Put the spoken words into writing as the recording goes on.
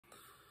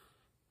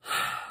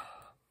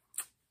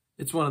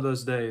It's one of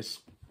those days.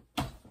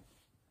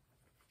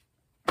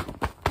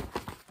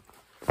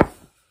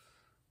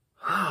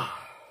 Right.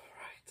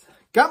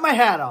 Got my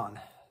hat on.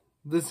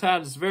 This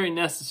hat is very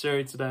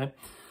necessary today.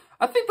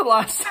 I think the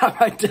last time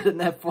I did an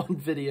F1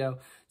 video,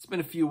 it's been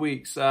a few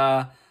weeks,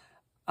 I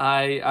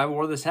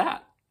wore this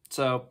hat.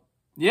 So,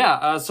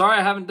 yeah, sorry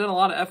I haven't done a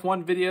lot of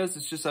F1 videos.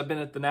 It's just I've been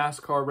at the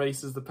NASCAR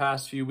races the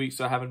past few weeks,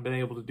 so I haven't been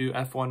able to do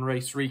F1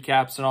 race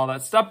recaps and all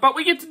that stuff. But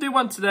we get to do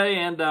one today,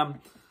 and,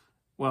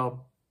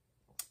 well,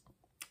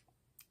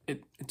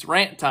 it's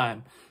rant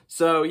time.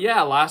 So,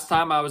 yeah, last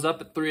time I was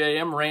up at 3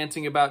 a.m.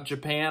 ranting about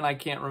Japan. I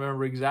can't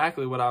remember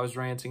exactly what I was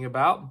ranting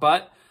about,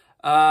 but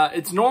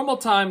it's normal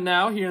time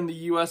now here in the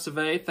US of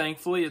A.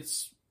 Thankfully,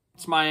 it's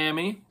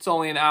Miami. It's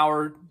only an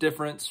hour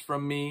difference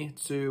from me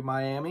to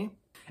Miami.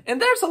 And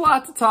there's a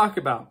lot to talk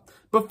about.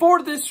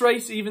 Before this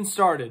race even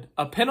started,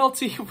 a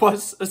penalty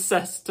was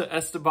assessed to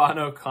Esteban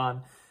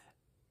Ocon.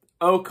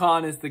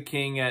 Ocon is the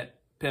king at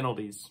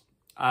penalties.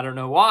 I don't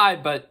know why,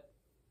 but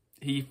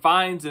he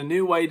finds a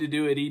new way to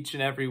do it each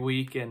and every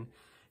week, and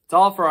it's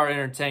all for our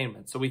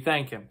entertainment, so we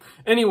thank him.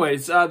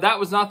 Anyways, that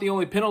was not the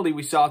only penalty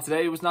we saw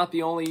today. It was not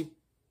the only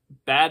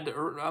bad,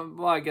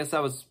 well, I guess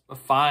that was a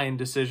fine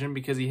decision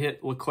because he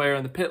hit Leclerc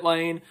in the pit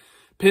lane.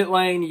 Pit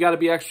lane, you got to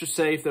be extra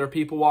safe. There are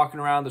people walking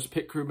around. There's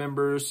pit crew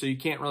members, so you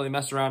can't really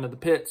mess around in the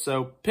pit.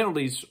 So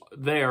penalties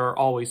there are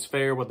always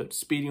fair, whether it's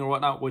speeding or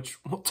whatnot, which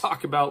we'll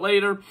talk about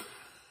later.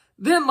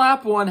 Then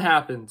lap 1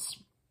 happens,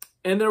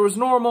 and there was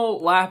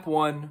normal lap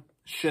 1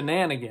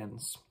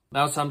 shenanigans.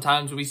 Now,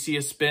 sometimes we see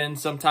a spin.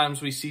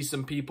 Sometimes we see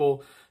some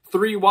people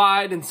 3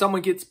 wide and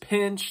someone gets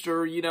pinched,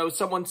 or, you know,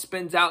 someone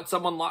spins out,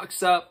 someone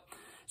locks up.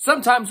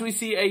 Sometimes we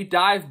see a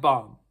dive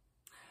bomb.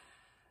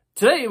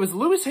 Today, it was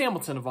Lewis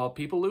Hamilton, of all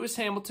people. Lewis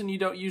Hamilton, you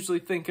don't usually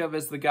think of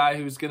as the guy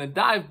who's going to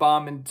dive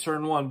bomb in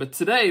turn 1. But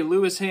today,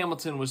 Lewis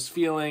Hamilton was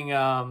feeling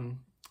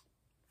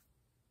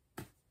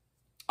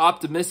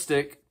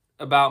optimistic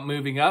about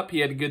moving up. He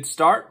had a good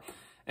start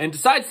and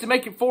decides to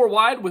make it 4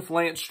 wide with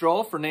Lance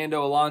Stroll,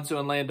 Fernando Alonso,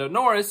 and Lando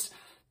Norris.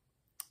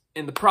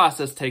 In the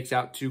process, takes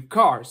out 2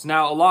 cars.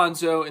 Now,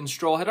 Alonso and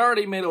Stroll had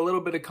already made a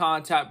little bit of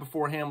contact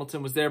before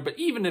Hamilton was there. But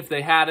even if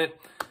they hadn't,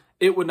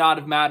 it would not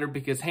have mattered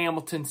because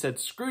Hamilton said,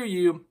 screw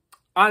you.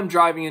 I'm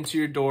driving into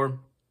your door.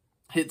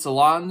 Hits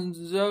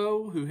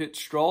Alonso, who hits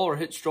Stroll, or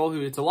hits Stroll, who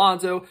hits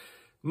Alonso.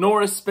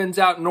 Norris spins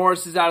out.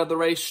 Norris is out of the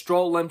race.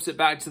 Stroll limps it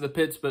back to the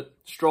pits, but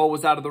Stroll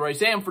was out of the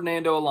race. And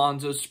Fernando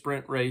Alonso's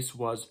sprint race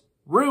was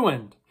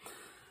ruined.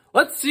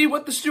 Let's see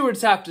what the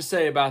stewards have to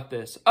say about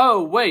this.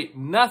 Oh, wait,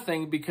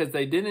 nothing, because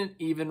they didn't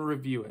even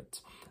review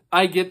it.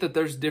 I get that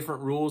there's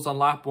different rules on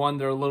lap 1.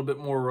 They're a little bit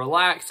more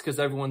relaxed because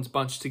everyone's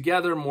bunched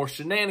together. More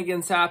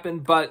shenanigans happen,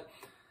 but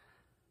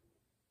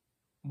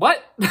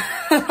what?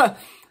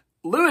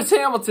 Lewis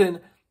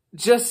Hamilton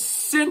just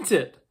sent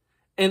it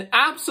and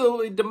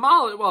absolutely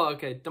demolished. Well,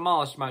 okay,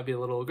 demolished might be a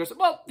little aggressive.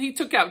 Well, he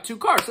took out 2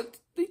 cars.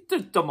 He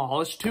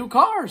demolished 2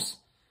 cars.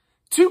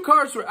 2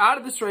 cars were out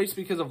of this race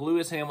because of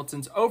Lewis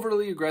Hamilton's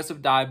overly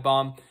aggressive dive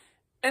bomb,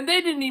 and they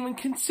didn't even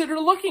consider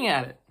looking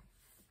at it.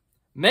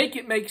 Make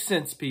it make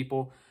sense,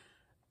 people.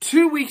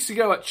 2 weeks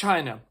ago at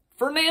China,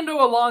 Fernando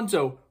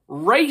Alonso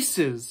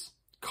races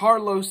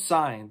Carlos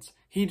Sainz.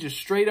 He just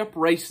straight up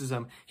races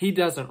him. He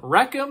doesn't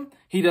wreck him.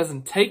 He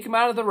doesn't take him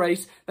out of the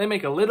race. They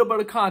make a little bit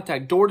of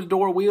contact, door to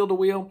door, wheel to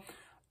wheel.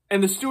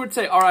 And the stewards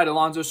say, all right,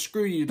 Alonso,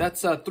 screw you.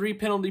 That's 3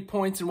 penalty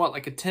points and what,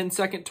 like a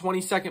 10-second,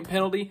 20-second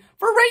penalty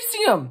for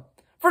racing him.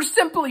 For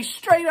simply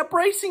straight up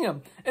racing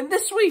him. And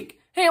this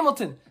week,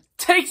 Hamilton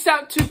takes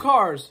out 2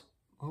 cars.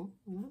 Oh,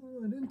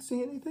 I didn't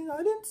see anything. I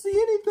didn't see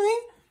anything.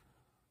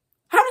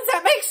 How does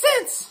that make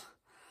sense?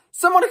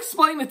 Someone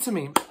explain it to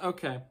me.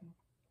 Okay.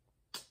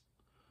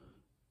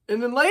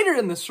 And then later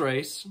in this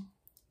race,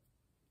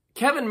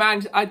 Kevin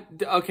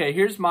Magnussen, okay,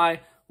 here's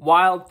my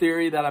wild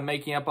theory that I'm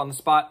making up on the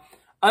spot.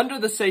 Under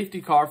the safety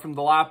car from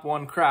the lap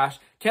 1 crash,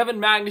 Kevin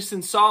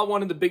Magnussen saw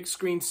one of the big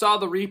screens, saw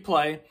the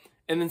replay,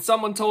 and then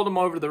someone told him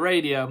over the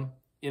radio,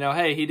 you know,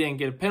 hey, he didn't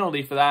get a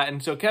penalty for that.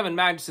 And so Kevin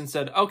Magnussen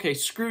said, okay,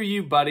 screw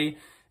you, buddy.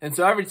 And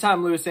so every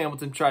time Lewis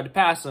Hamilton tried to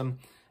pass him,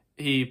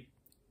 he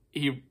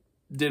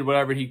did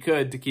whatever he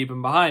could to keep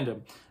him behind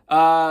him.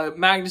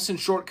 Magnussen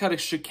shortcut a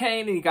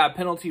chicane, and he got a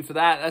penalty for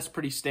that. That's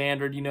pretty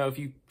standard. You know, if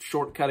you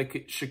shortcut a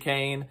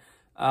chicane,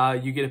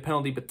 you get a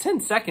penalty. But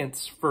 10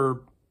 seconds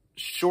for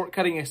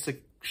shortcutting a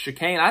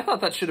chicane, I thought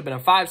that should have been a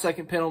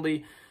 5-second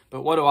penalty,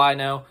 but what do I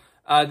know?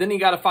 Then he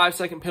got a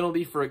 5-second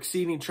penalty for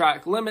exceeding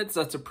track limits.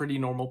 That's a pretty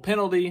normal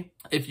penalty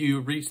if you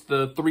reach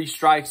the 3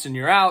 strikes and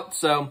you're out.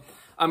 So,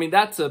 I mean,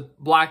 that's a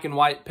black and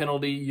white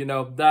penalty, you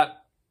know,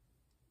 that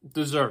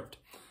deserved.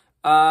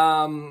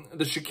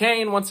 The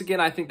chicane, once again,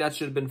 I think that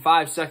should have been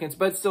 5 seconds,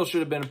 but it still should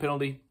have been a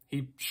penalty.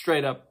 He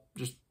straight up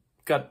just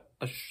cut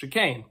a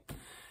chicane.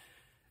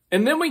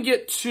 And then we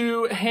get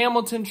to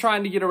Hamilton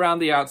trying to get around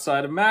the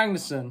outside of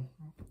Magnussen.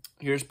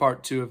 Here's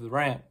part 2 of the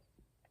rant.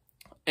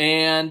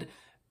 And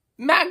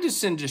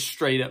Magnussen just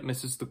straight up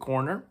misses the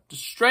corner.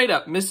 Just straight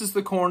up misses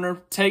the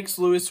corner, takes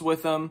Lewis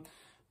with him.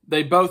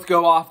 They both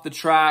go off the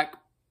track.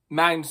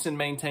 Magnussen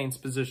maintains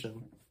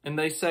position. and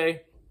they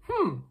say,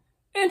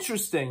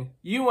 interesting.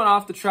 You went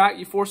off the track,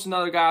 you forced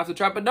another guy off the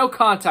track, but no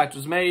contact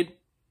was made.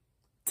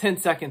 10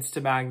 seconds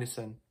to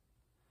Magnussen.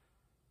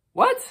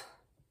 What?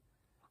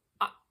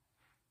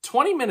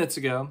 20 minutes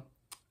ago,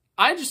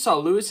 I just saw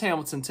Lewis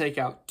Hamilton take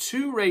out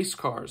 2 race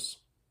cars.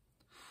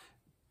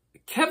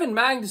 Kevin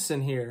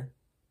Magnussen here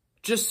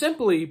just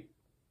simply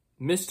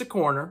missed a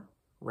corner,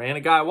 ran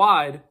a guy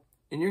wide,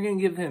 and you're going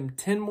to give him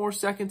 10 more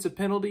seconds of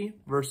penalty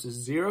versus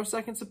 0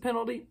 seconds of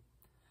penalty?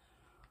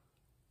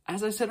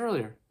 As I said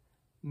earlier,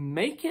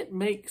 make it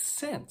make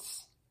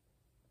sense.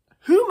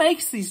 Who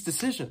makes these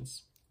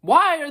decisions?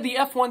 Why are the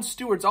F1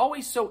 stewards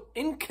always so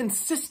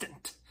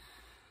inconsistent?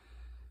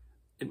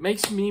 It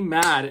makes me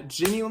mad. It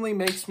genuinely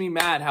makes me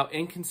mad how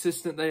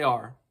inconsistent they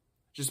are.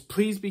 Just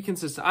please be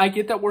consistent. I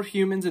get that we're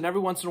humans and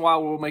every once in a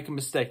while we'll make a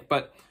mistake,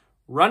 but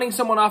running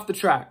someone off the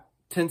track,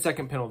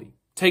 10-second penalty.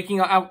 Taking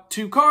out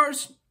 2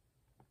 cars,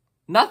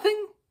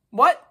 nothing?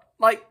 What?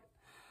 Like,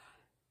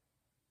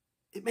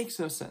 it makes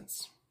no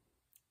sense.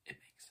 It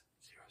makes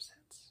 0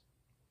 sense.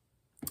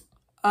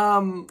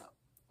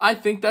 I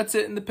think that's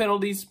it in the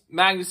penalties.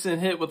 Magnussen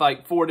hit with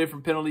like 4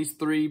 different penalties,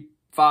 3,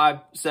 5,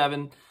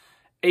 7,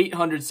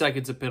 800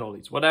 seconds of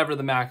penalties, whatever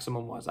the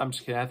maximum was. I'm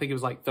just kidding. I think it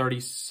was like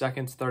 30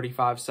 seconds,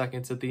 35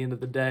 seconds at the end of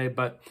the day.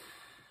 But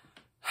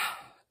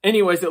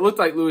anyways, it looked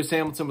like Lewis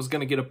Hamilton was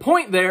going to get a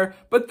point there.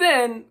 But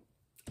then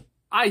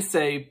I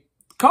say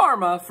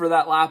karma for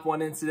that lap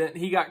 1 incident.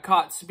 He got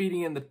caught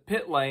speeding in the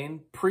pit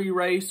lane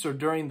pre-race or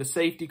during the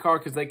safety car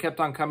because they kept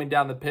on coming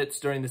down the pits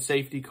during the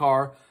safety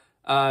car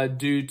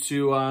due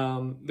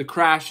to the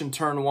crash in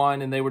turn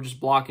 1, and they were just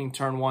blocking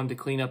turn 1 to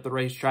clean up the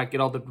racetrack,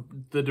 get all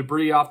the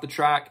debris off the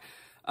track.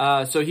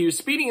 So he was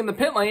speeding in the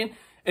pit lane,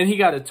 and he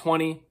got a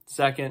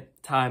 20-second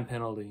time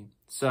penalty.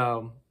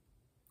 So,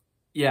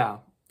 yeah,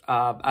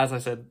 as I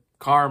said,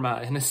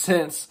 karma in a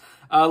sense.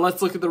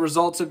 Let's look at the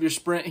results of your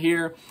sprint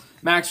here.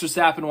 Max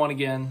Verstappen won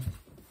again.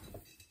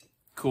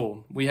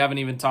 Cool. We haven't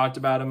even talked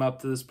about him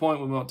up to this point.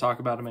 We won't talk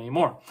about him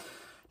anymore.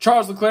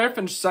 Charles Leclerc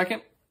finished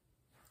 2nd.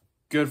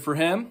 Good for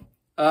him.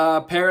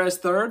 Perez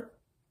 3rd.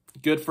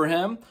 Good for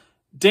him.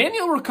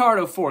 Daniel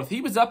Ricciardo 4th.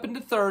 He was up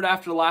into 3rd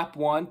after lap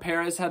 1.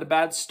 Perez had a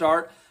bad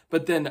start.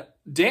 But then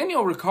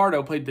Daniel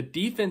Ricciardo played the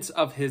defense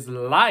of his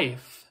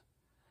life,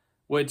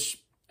 which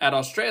at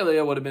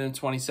Australia would have been a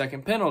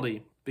 20-second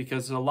penalty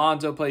because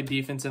Alonso played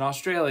defense in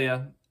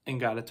Australia and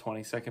got a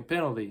 20-second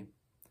penalty.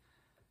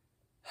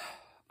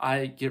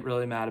 I get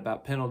really mad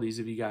about penalties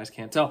if you guys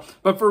can't tell.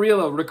 But for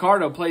real,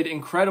 Ricciardo played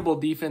incredible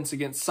defense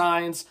against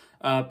Sainz.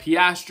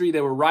 Piastri,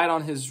 they were right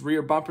on his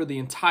rear bumper the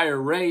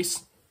entire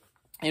race.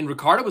 And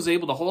Ricciardo was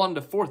able to hold on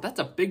to 4th. That's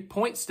a big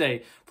point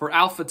stay for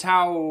Alpha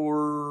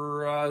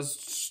Tower,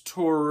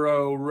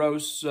 Toro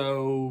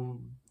Rosso,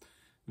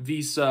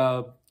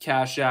 Visa,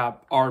 Cash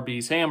App,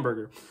 Arby's,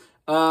 Hamburger.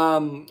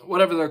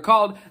 Whatever they're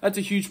called. That's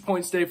a huge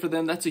point stay for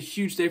them. That's a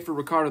huge day for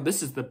Ricciardo.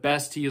 This is the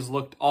best he has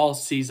looked all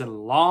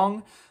season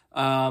long.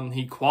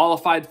 He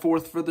qualified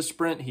 4th for the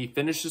sprint. He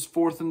finishes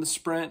 4th in the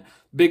sprint.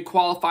 Big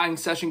qualifying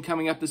session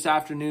coming up this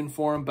afternoon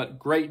for him, but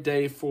great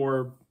day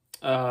for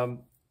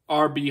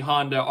RB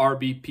Honda,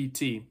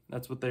 RBPT.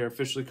 That's what they are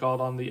officially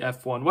called on the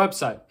F1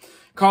 website.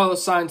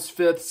 Carlos Sainz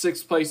 5th,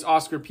 6th place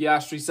Oscar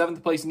Piastri,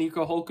 7th place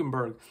Nico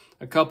Hülkenberg.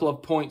 A couple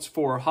of points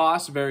for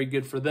Haas, very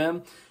good for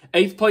them.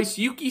 8th place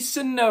Yuki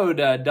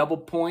Tsunoda, double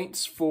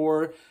points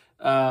for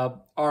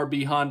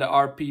RB Honda,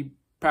 RP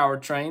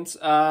Powertrains.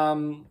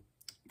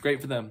 Great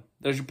for them.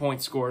 There's your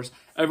point scores.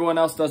 Everyone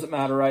else doesn't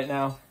matter right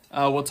now.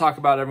 We'll talk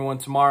about everyone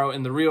tomorrow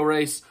in the real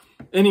race.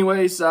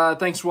 Anyways,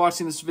 thanks for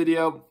watching this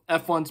video.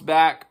 F1's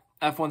back.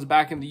 F1's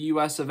back in the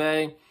US of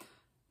A.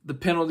 The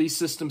penalty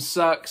system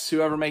sucks.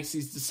 Whoever makes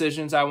these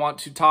decisions, I want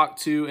to talk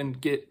to and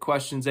get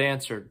questions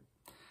answered.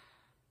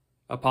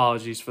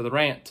 Apologies for the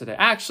rant today.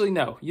 Actually,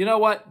 no. You know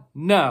what?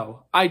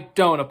 No, I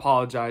don't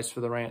apologize for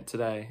the rant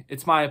today.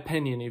 It's my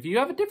opinion. If you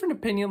have a different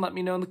opinion, let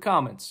me know in the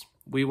comments.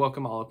 We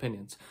welcome all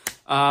opinions.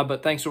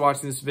 But thanks for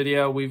watching this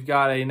video. We've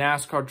got a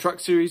NASCAR Truck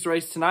Series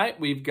race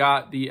tonight. We've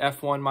got the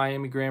F1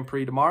 Miami Grand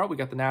Prix tomorrow. We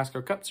got the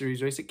NASCAR Cup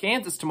Series race at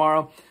Kansas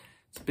tomorrow.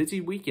 It's a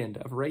busy weekend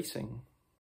of racing.